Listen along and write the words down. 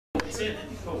in it.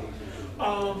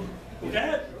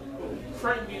 That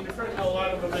frightening a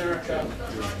lot of America.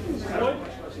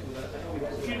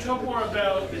 Can you talk more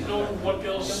about knowing what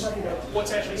bills,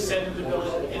 what's actually said in the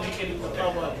bill, indicating the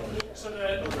public, so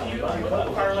that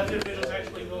our elected officials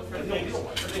actually vote for things,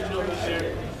 so they know that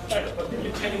they're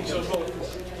intending to vote for?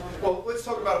 Well, let's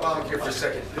talk about ObamaCare for a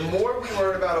second. The more we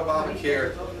learn about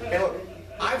Obamacare, and look,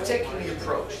 I've taken the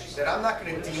approach that I'm not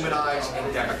going to demonize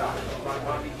and demagogue,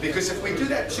 because if we do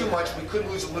that too much, we could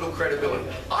lose a little credibility.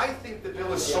 I think the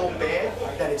bill is so bad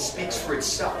that it speaks for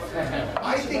itself.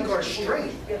 I think our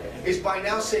strength is by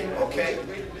now saying, okay,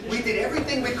 we did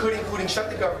everything we could, including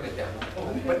shut the government down,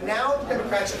 but now the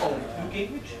Democrats own it.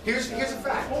 Here's a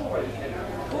fact.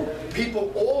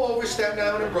 People all over Staten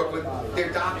Island and Brooklyn,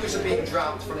 their doctors are being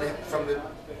dropped from the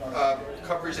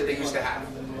coverage that they used to have.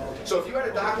 So if you had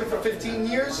a doctor for 15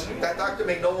 years, that doctor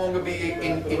may no longer be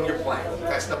in your plan.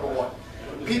 That's number one.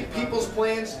 People's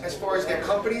plans, as far as their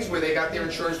companies, where they got their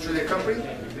insurance through their company,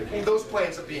 those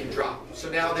plans are being dropped. So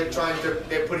now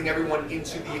they're putting everyone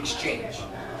into the exchange.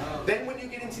 Then when you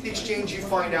get into the exchange, you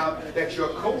find out that your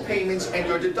co-payments and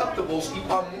your deductibles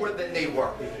are more than they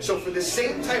were. So for the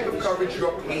same type of coverage,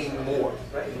 you're paying more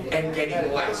and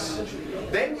getting less.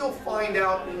 Then you'll find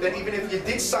out that even if you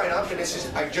did sign up, and this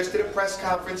is, I just did a press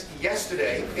conference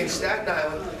yesterday in Staten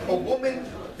Island, a woman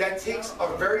that takes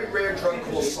a very rare drug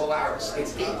called Solaris.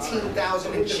 It's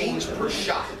 $18,000 and change per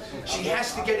shot. She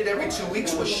has to get it every 2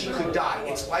 weeks or she could die.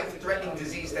 It's life-threatening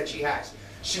disease that she has.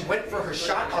 She went for her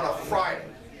shot on a Friday.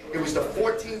 It was the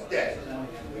 14th day.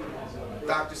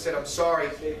 Doctor said, I'm sorry,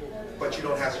 but you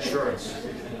don't have insurance.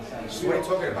 So what are you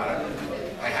talking about?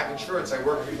 I have insurance. I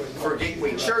work for a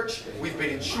Gateway Church. We've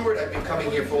been insured. I've been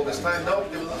coming here for all this time. No.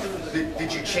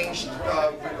 Did you change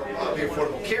the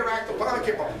Affordable Care Act?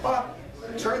 ObamaCare, blah, blah, blah.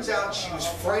 Turns out she was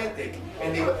frantic,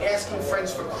 and they were asking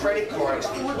friends for credit cards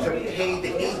to pay the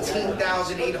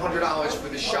 $18,800 for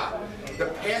the shot. The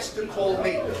pastor called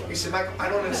me. He said, Michael, I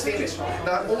don't understand this.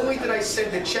 Not only did I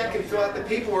send the check and fill out the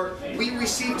paperwork, we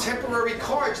received temporary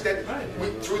cards that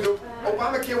through the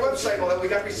ObamaCare website, all that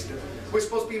we're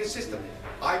supposed to be in the system.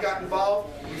 I got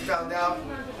involved. We found out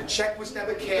the check was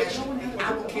never cashed, the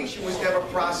application was never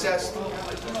processed,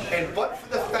 and but for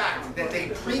the fact that they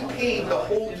prepaid the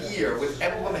whole year with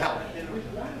Emblem Health,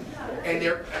 and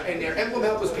their Emblem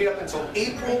Health was paid up until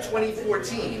April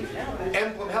 2014.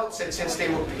 Emblem Health said since they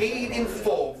were paid in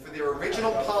full for their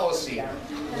original policy,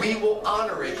 we will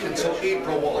honor it until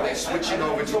April while they're switching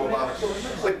over to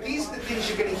Obamacare. But these are the things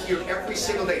you're going to hear every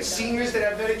single day. Seniors that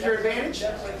have Medicare Advantage,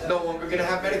 no longer going to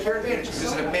have Medicare Advantage because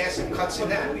there's a massive cuts in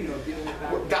that.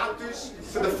 Doctors,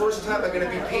 for the first time, are going to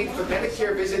be paid for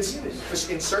Medicare visits,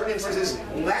 in certain instances,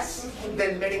 less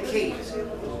than Medicaid.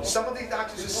 Some of these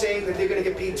doctors are saying that they're going to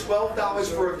get paid $12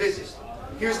 for a visit.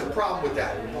 Here's the problem with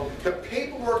that. The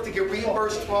paperwork to get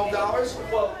reimbursed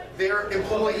 $12, their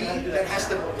employee that has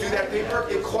to do that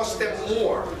paperwork, it costs them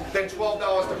more than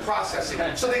 $12 to process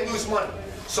it. So they lose money.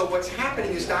 So what's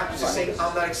happening is doctors are saying,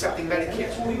 I'm not accepting Medicare.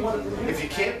 If you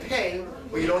can't pay,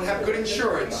 or you don't have good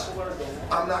insurance,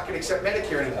 I'm not going to accept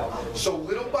Medicare anymore. So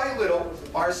little by little,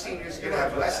 our seniors are going to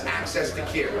have less access to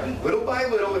care. Little by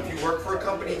little, if you work for a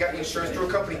company, you got your insurance through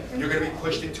a company, you're going to be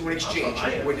pushed into an exchange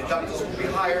where deductibles will be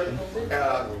higher,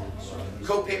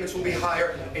 co-payments will be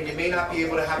higher, and you may not be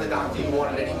able to have the doctor you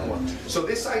wanted anymore. So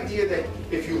this idea that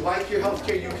if you like your health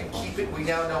care, you can keep it, we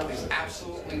now know is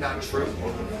absolutely not true.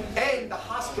 And the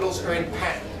hospitals are in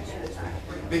panic,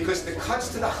 because the cuts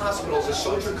to the hospitals are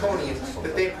so draconian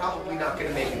that they're probably not going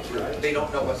to make it through. They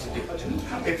don't know what to do.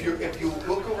 If you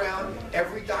look around,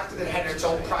 every doctor that had its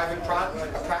own private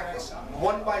practice,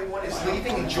 one by one is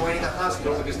leaving and joining a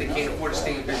hospital because they can't afford to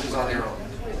stay in business on their own.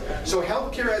 So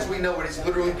healthcare as we know it is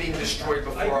literally being destroyed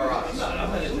before our eyes.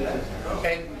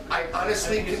 And I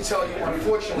honestly can tell you,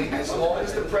 unfortunately, as long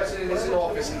as the president is in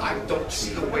office, I don't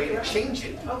see a way to change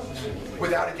it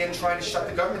without again trying to shut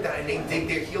the government down, and they dig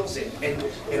their heels in.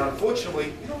 And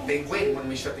unfortunately, they win when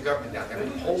we shut the government down. Every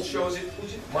poll shows it,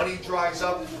 money dries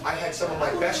up. I had some of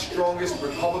my best, strongest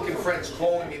Republican friends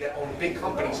calling me that own big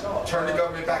companies, turn the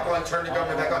government back on, turn the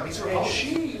government back on. These are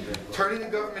Republicans. Turning the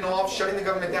government off, shutting the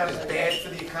government down is bad for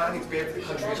the economy, it's bad for the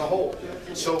country as a whole.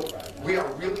 So we are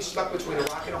really stuck between a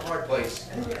rock and a hard place,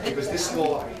 because this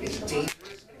law is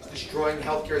dangerous, it's destroying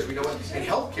healthcare as we know it, and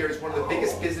healthcare is one of the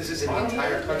biggest businesses in the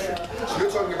entire country. So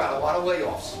you're talking about a lot of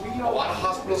layoffs, a lot of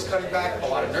hospitals cutting back, a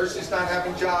lot of nurses not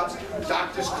having jobs,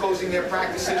 doctors closing their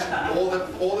practices, all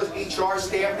the HR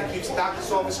staff that keeps the doctor's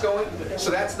office going.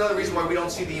 So that's another reason why we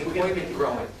don't see the employment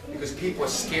growing, because people are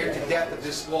scared to death of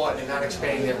this law and they're not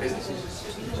expanding their businesses.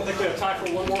 I think we have time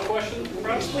for one more question.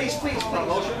 Please, please.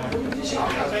 Motion.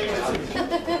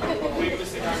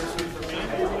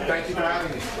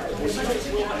 Will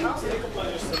the House take up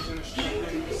legislation to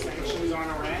strengthen sanctions on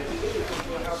Iran?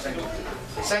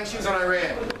 Sanctions on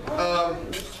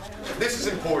Iran. This is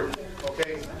important,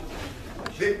 okay?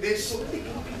 This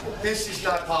is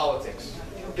not politics.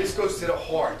 This goes to the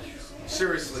heart,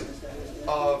 seriously,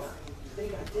 of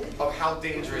how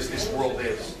dangerous this world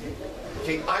is.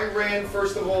 Okay, Iran,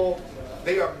 first of all,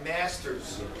 they are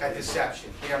masters at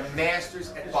deception. They are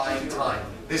masters at buying time.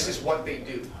 This is what they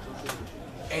do.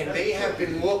 And they have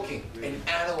been looking and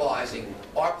analyzing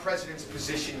our president's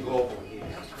position globally.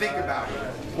 Think about it.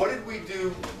 What did we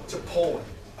do to Poland?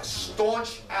 A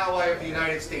staunch ally of the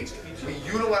United States. We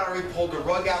unilaterally pulled the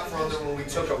rug out from them when we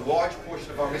took a large portion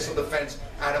of our missile defense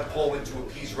out of Poland to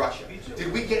appease Russia.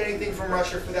 Did we get anything from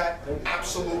Russia for that?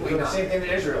 Absolutely not. Same thing in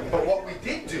Israel. But what we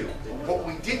did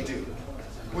do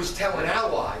was tell an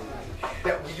ally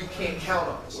that you can't count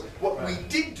on us. What we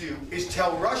did do is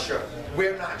tell Russia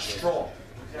we're not strong.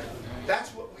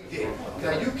 That's what we did.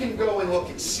 Now you can go and look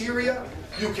at Syria,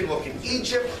 you can look at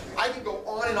Egypt, I can go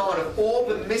on and on of all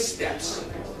the missteps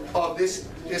of this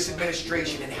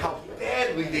administration and how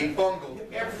badly they bungled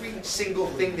every single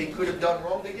thing they could have done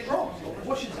wrong, they did wrong.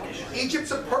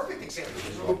 Egypt's a perfect example.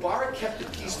 Mubarak kept the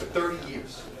peace for 30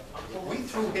 years. We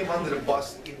threw him under the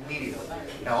bus immediately.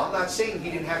 Now I'm not saying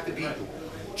he didn't have to be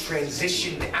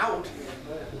transitioned out,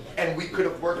 and we could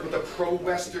have worked with a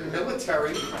pro-Western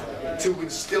military to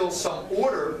instill some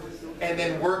order and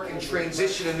then work and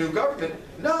transition a new government.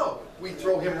 No, we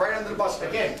throw him right under the bus.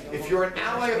 Again, if you're an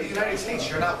ally of the United States,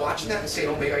 you're not watching that and saying,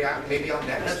 oh, maybe I'm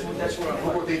next.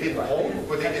 Look what they did in Poland,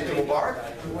 what they did to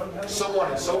Mubarak, so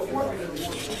on and so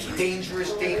forth.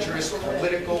 Dangerous, dangerous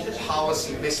political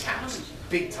policy mishaps,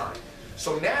 big time.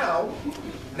 So now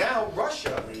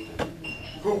Russia,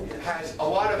 who has a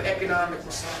lot of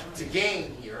economics to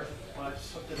gain here,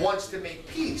 wants to make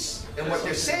peace. And what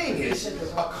they're saying is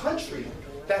a country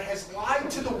that has lied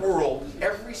to the world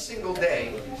every single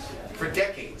day for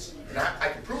decades. And I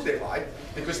can prove they lied,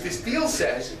 because this deal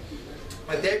says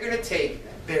that they're going to take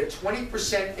their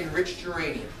 20% enriched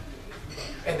uranium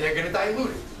and they're going to dilute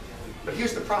it. But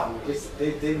here's the problem.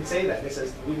 They didn't say that. They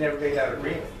said we never made that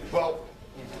agreement. Well,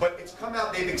 but it's come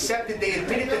out, they've accepted, they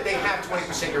admitted that they have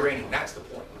 20% uranium. That's the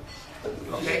point.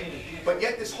 Okay? But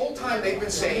yet this whole time they've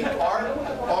been saying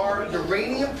our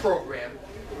uranium program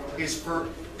is for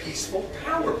peaceful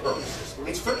power purposes.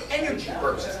 It's for energy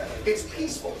purposes. It's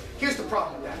peaceful. Here's the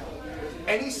problem with that.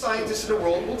 Any scientist in the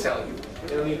world will tell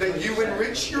you that you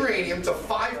enrich uranium to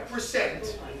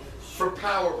 5% for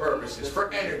power purposes,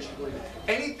 for energy.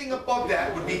 Anything above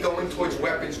that would be going towards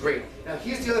weapons grade. Now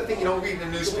here's the other thing you don't read in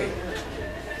the newspaper.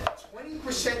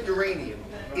 20% uranium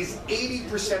is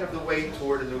 80% of the way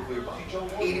toward a nuclear bomb.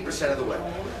 80% of the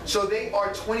way. So they are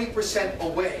 20%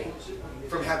 away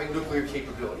from having nuclear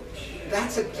capability.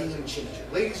 That's a game changer.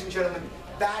 Ladies and gentlemen,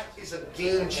 that is a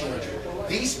game changer.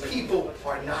 These people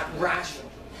are not rational.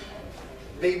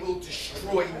 They will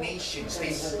destroy nations.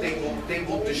 They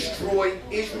will destroy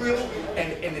Israel,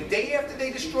 and the day after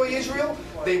they destroy Israel,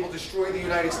 they will destroy the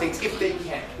United States if they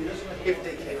can. If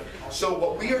they can. So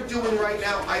what we are doing right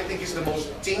now, I think, is the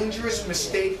most dangerous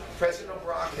mistake President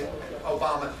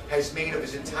Obama has made of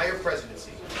his entire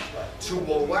presidency, to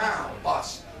allow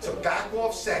us to back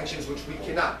off sanctions, which we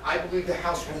cannot. I believe the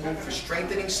House will move for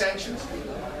strengthening sanctions,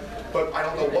 but I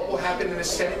don't know what will happen in the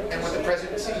Senate and with the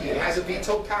presidency. He has a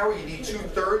veto power. You need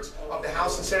 2/3 of the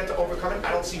House and Senate to overcome it.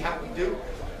 I don't see how we do,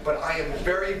 but I am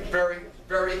very, very,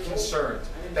 very concerned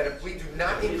that if we do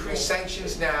not increase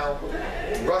sanctions now,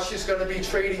 Russia's going to be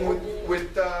trading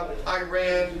with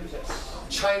Iran,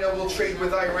 China will trade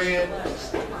with Iran,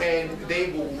 and they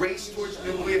will race towards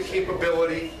nuclear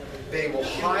capability. They will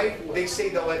hide. They say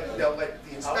they'll let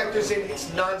the inspectors in.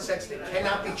 It's nonsense. They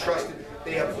cannot be trusted.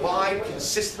 They have lied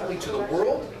consistently to the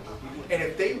world. And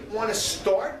if they want to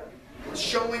start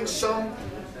showing some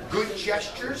good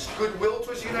gestures, goodwill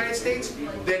towards the United States,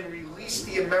 then release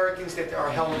the Americans that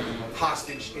are held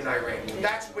hostage in Iran.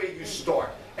 That's where you start.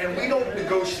 And we don't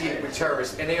negotiate with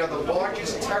terrorists, and they are the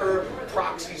largest terror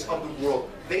proxies of the world.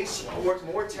 They support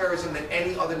more terrorism than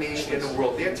any other nation in the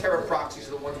world. Their terror proxies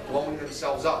are the ones blowing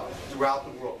themselves up throughout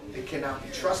the world. They cannot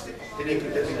be trusted. They need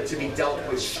to be dealt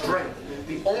with strength.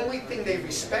 The only thing they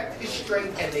respect is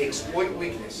strength, and they exploit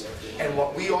weakness. And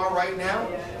what we are right now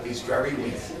is very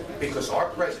weak, because our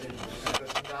president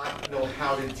does not know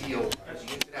how to deal with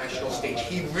the international stage.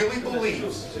 He really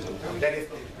believes that if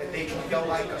they can go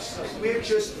like us, if we're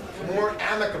just more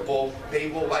amicable, they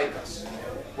will like us.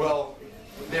 Well,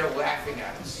 they're laughing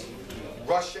at us.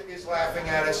 Russia is laughing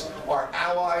at us. Our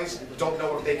allies don't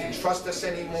know if they can trust us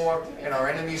anymore, and our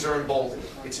enemies are emboldened.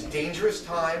 It's a dangerous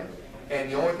time, And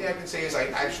the only thing I can say is I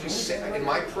actually say in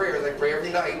my prayers, I pray every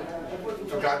night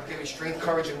for God to give me strength,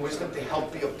 courage, and wisdom to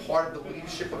help be a part of the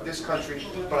leadership of this country.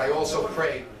 But I also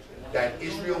pray that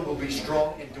Israel will be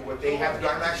strong and do what they have to do.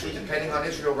 I'm actually depending on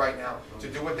Israel right now to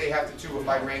do what they have to do if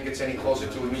Iran gets any closer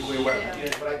to a nuclear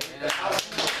weapon. But I think that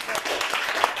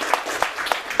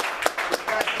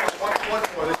one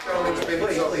more. This gentleman's been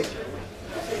so.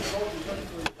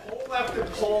 Poll after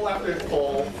poll after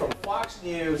poll from Fox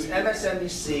News,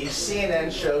 MSNBC,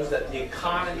 CNN shows that the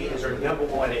economy is our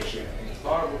 #1 issue.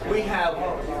 We have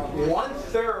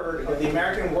 1/3 of the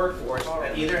American workforce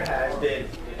that either has been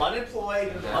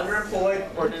unemployed, underemployed,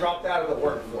 or dropped out of the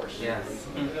workforce. Yes.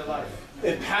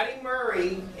 If Patty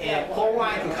Murray and Paul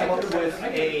Ryan can come up with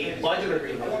a budget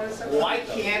agreement, why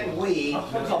can't we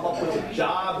come up with a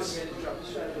jobs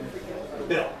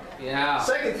bill? Yeah.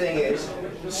 Second thing is,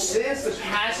 since the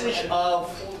passage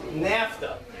of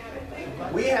NAFTA,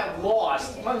 we have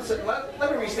lost,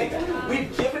 let me restate that,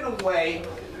 we've given away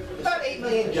about 8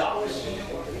 million jobs.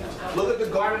 Look at the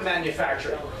garment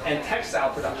manufacturing and textile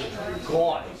production,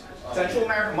 gone. Central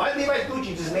America, my Levi's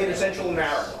Gucci is made in Central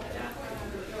America.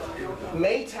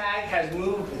 Maytag has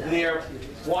moved their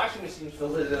washing machine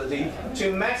facility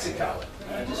to Mexico.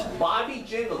 Bobby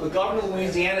Jindal, the governor of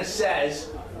Louisiana, says,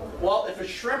 well, if a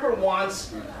shrimper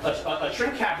wants, a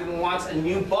shrimp captain wants a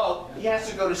new boat, he has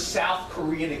to go to South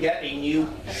Korea to get a new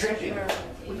shrimping.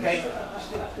 Okay?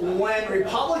 When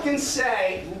Republicans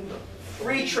say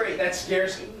free trade, that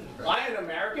scares me. I'm an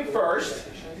American first.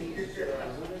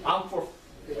 I'm for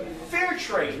fair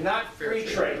trade, not free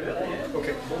trade.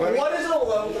 Okay. What is it?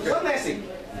 One last thing.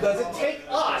 Does it take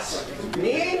us,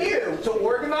 me and you, to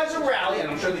organize a rally, and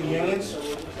I'm sure the union's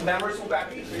members will back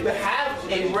me, to have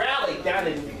a rally down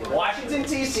in Washington,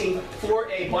 D.C. for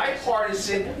a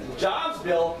bipartisan jobs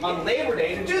bill on Labor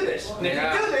Day to do this? And if you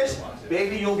do this,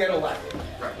 maybe you'll get elected.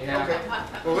 Right. Yeah. Okay.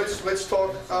 Well, let's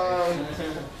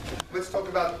talk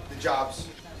about the jobs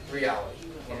reality.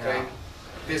 Okay. Yeah.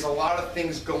 There's a lot of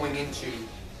things going into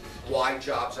why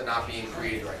jobs are not being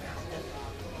created right now.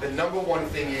 The #1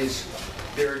 thing is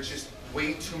there are just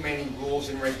way too many rules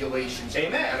and regulations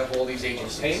out of all these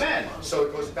agencies. Amen. So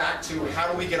it goes back to how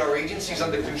do we get our agencies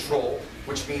under control,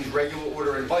 which means regular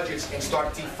order and budgets, and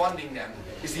start defunding them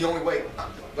is the only way.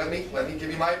 Let me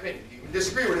give you my opinion. You can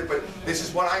disagree with it, but this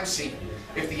is what I'm seeing.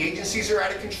 If the agencies are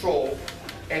out of control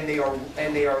and they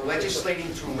are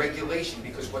legislating through regulation,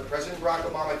 because what President Barack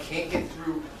Obama can't get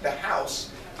through the House,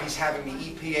 he's having the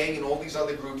EPA and all these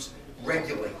other groups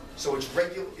regulate. So it's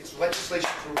legislation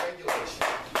through regulation.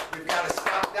 We've got to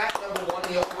stop that, #1.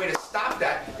 The only way to stop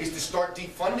that is to start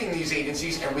defunding these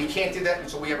agencies, and we can't do that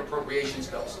until we have appropriations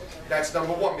bills. That's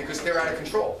 #1, because they're out of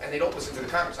control, and they don't listen to the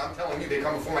Congress. I'm telling you, they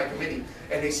come before my committee,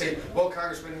 and they say, well,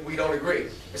 Congressman, we don't agree.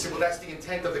 I said, well, that's the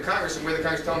intent of the Congress, and we're the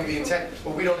Congress telling you the intent,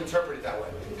 but we don't interpret it that way.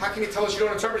 How can you tell us you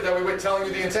don't interpret it that way? We're telling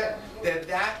you the intent.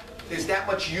 There's that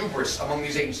much hubris among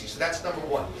these agencies, so that's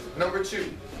 #1.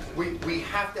 #2, we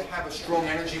have to have a strong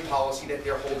energy policy that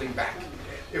they're holding back.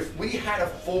 If we had a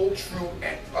full, true,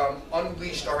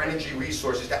 unleashed our energy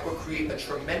resources, that would create a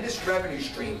tremendous revenue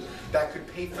stream that could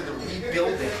pay for the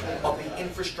rebuilding of the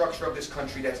infrastructure of this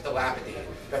country that's dilapidated,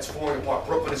 that's falling apart.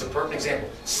 Brooklyn is a perfect example.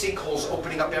 Sinkholes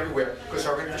opening up everywhere because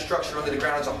our infrastructure under the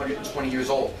ground is 120 years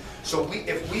old. So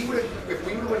if we were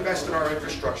to invest in our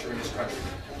infrastructure in this country,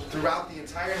 throughout the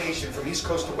entire nation, from East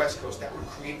Coast to West Coast, that would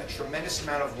create a tremendous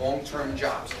amount of long-term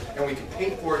jobs. And we can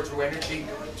pay for it through energy,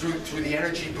 through the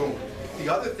energy boom. The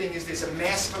other thing is there's a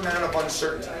massive amount of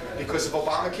uncertainty because of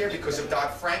ObamaCare, because of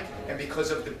Dodd-Frank, and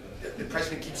because of the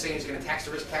president keeps saying he's going to tax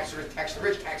the rich, tax the rich, tax the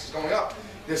rich, taxes going up.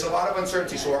 There's a lot of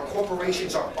uncertainty. So our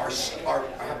corporations have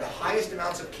the highest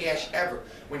amounts of cash ever.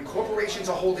 When corporations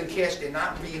are holding cash, they're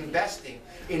not reinvesting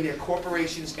in their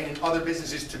corporations and in other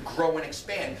businesses to grow and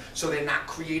expand, so they're not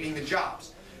creating the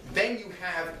jobs. Then you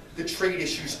have the trade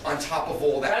issues on top of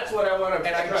all that. That's what I want to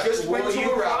address. And I just went to Will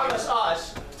you a rally. promise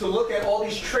us to look at all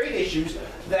these trade issues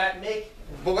that make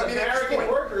American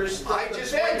workers I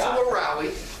just went to a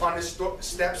rally on the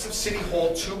steps of City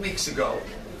Hall 2 weeks ago,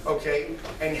 okay,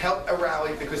 and helped a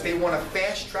rally because they want to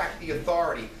fast-track the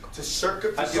authority to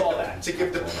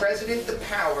give the president the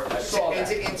power to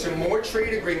enter into more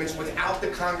trade agreements without the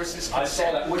Congress's consent. I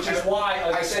saw that, which is why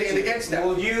I stand against that.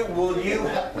 Will you?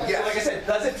 Yes. Like I said,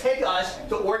 does it take us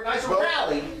to organize a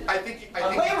rally? I think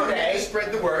on you Labor do need Day to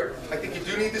spread the word. I think you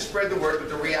do need to spread the word, but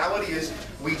the reality is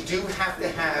we do have to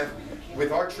have,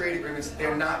 with our trade agreements,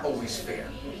 they're not always fair.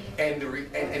 And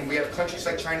we have countries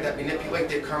like China that manipulate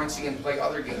their currency and play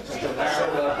other games.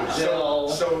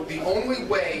 So the only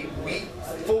way we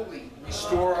fully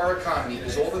restore our economy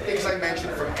is all the things I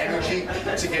mentioned, from energy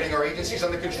to getting our agencies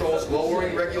under controls,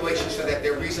 lowering regulations so that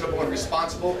they're reasonable and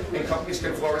responsible and companies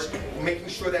can flourish, making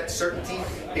sure that certainty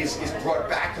is brought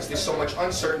back because there's so much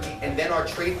uncertainty, and then our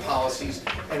trade policies,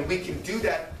 and we can do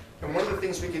that. And one of the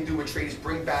things we can do with trade is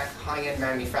bring back high-end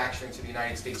manufacturing to the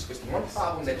United States, because the one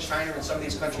problem that China and some of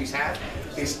these countries have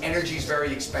is energy is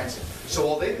very expensive. So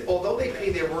although they pay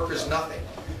their workers nothing,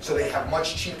 so they have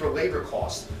much cheaper labor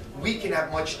costs, we can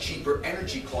have much cheaper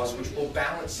energy costs, which will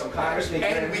balance some of,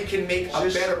 and we can make a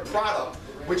better product,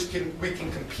 which we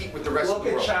can compete with the rest of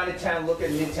the world. Look at Chinatown, look at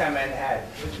Midtown Manhattan.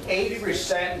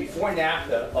 80% before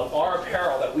NAFTA of our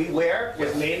apparel that we wear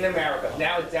was made in America.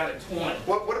 Now it's down to 20.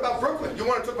 What about Brooklyn? You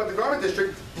want to talk about the garment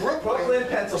district? Brooklyn,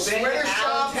 Pennsylvania,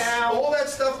 Allentown, all that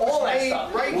stuff was made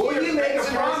right here. Will you make a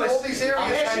promise? All these areas,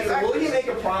 I'm asking you, will you make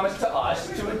a promise to us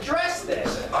to address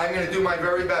this? I'm going to do my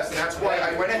very best, and that's why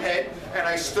I went ahead and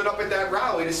I stood up at that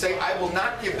rally to say I will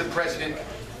not give the president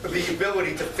the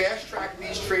ability to fast-track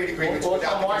these trade agreements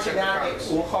without the consent of Congress.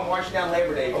 We'll come marching down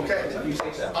Labor Day. Okay. You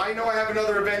say so. I know I have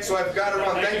another event, so I've got to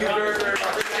run. Thank you very, very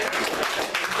much. Thank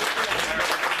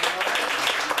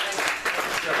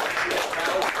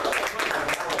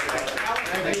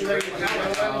you.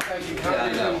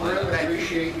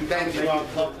 Appreciate you. Thank you.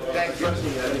 Thank you.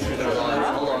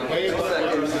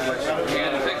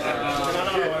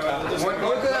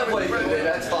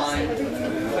 That's fine.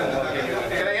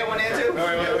 Can I get one in too?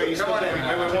 Wait, come on in.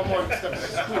 Wait, one more step.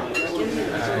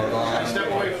 Step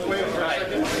away for a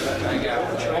second.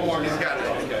 One more. He's got it.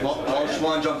 Well, just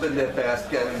want to jump in there fast,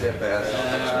 get in there fast.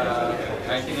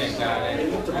 I think I got it.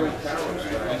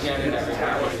 I get it every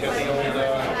time.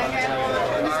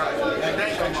 All right.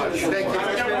 Thank you much. Thank you.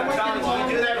 Can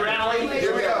you do that rally?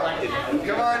 Here we go.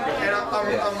 Come on, and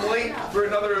I'm late for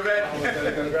another event.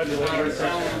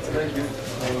 Thank you.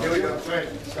 Here we go.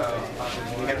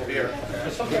 Get a beer.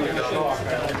 Here we go.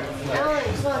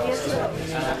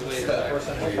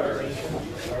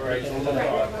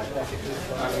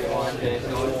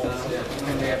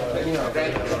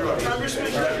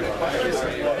 Congressman, tell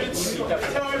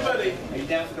everybody. Are you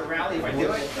down for the rally if I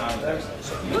do it?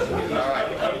 All right.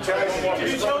 Can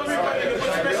you tell everybody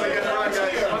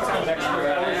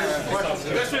what's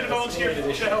the best way to volunteer to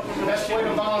help them? Best way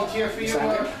to volunteer for you,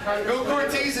 Bill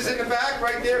Cortez is in the back,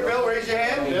 right there. Bill, raise your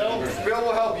hand. Bill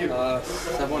will help you.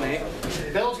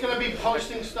 718. Bill's going to be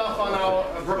posting stuff on our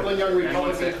Brooklyn Young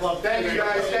Republican Club. Thank you,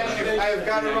 guys. Thank you. I have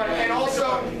got to run. And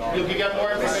also, You can get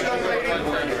more this information.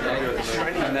 young lady.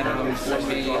 And then let me text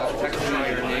me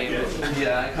your name.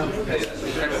 Yeah, I can pay that.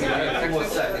 Text me 1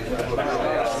 second.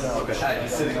 I'm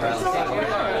sitting around. You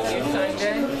signed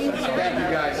in? Thank you,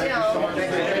 guys. Thank you so much.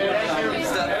 Thank you.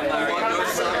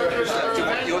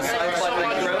 Your sign by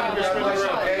Mike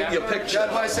Grimm? Your picture. God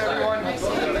bless everyone.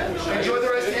 Enjoy the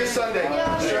rest of your Sunday.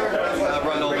 I'll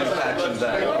run over and patch him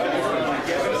back.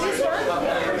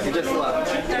 He just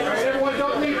left. Everyone,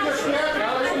 don't leave your snap.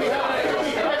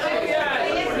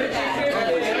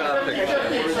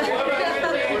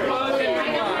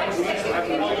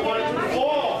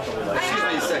 Excuse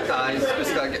me a sec, guys.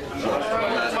 Just gotta get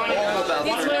all about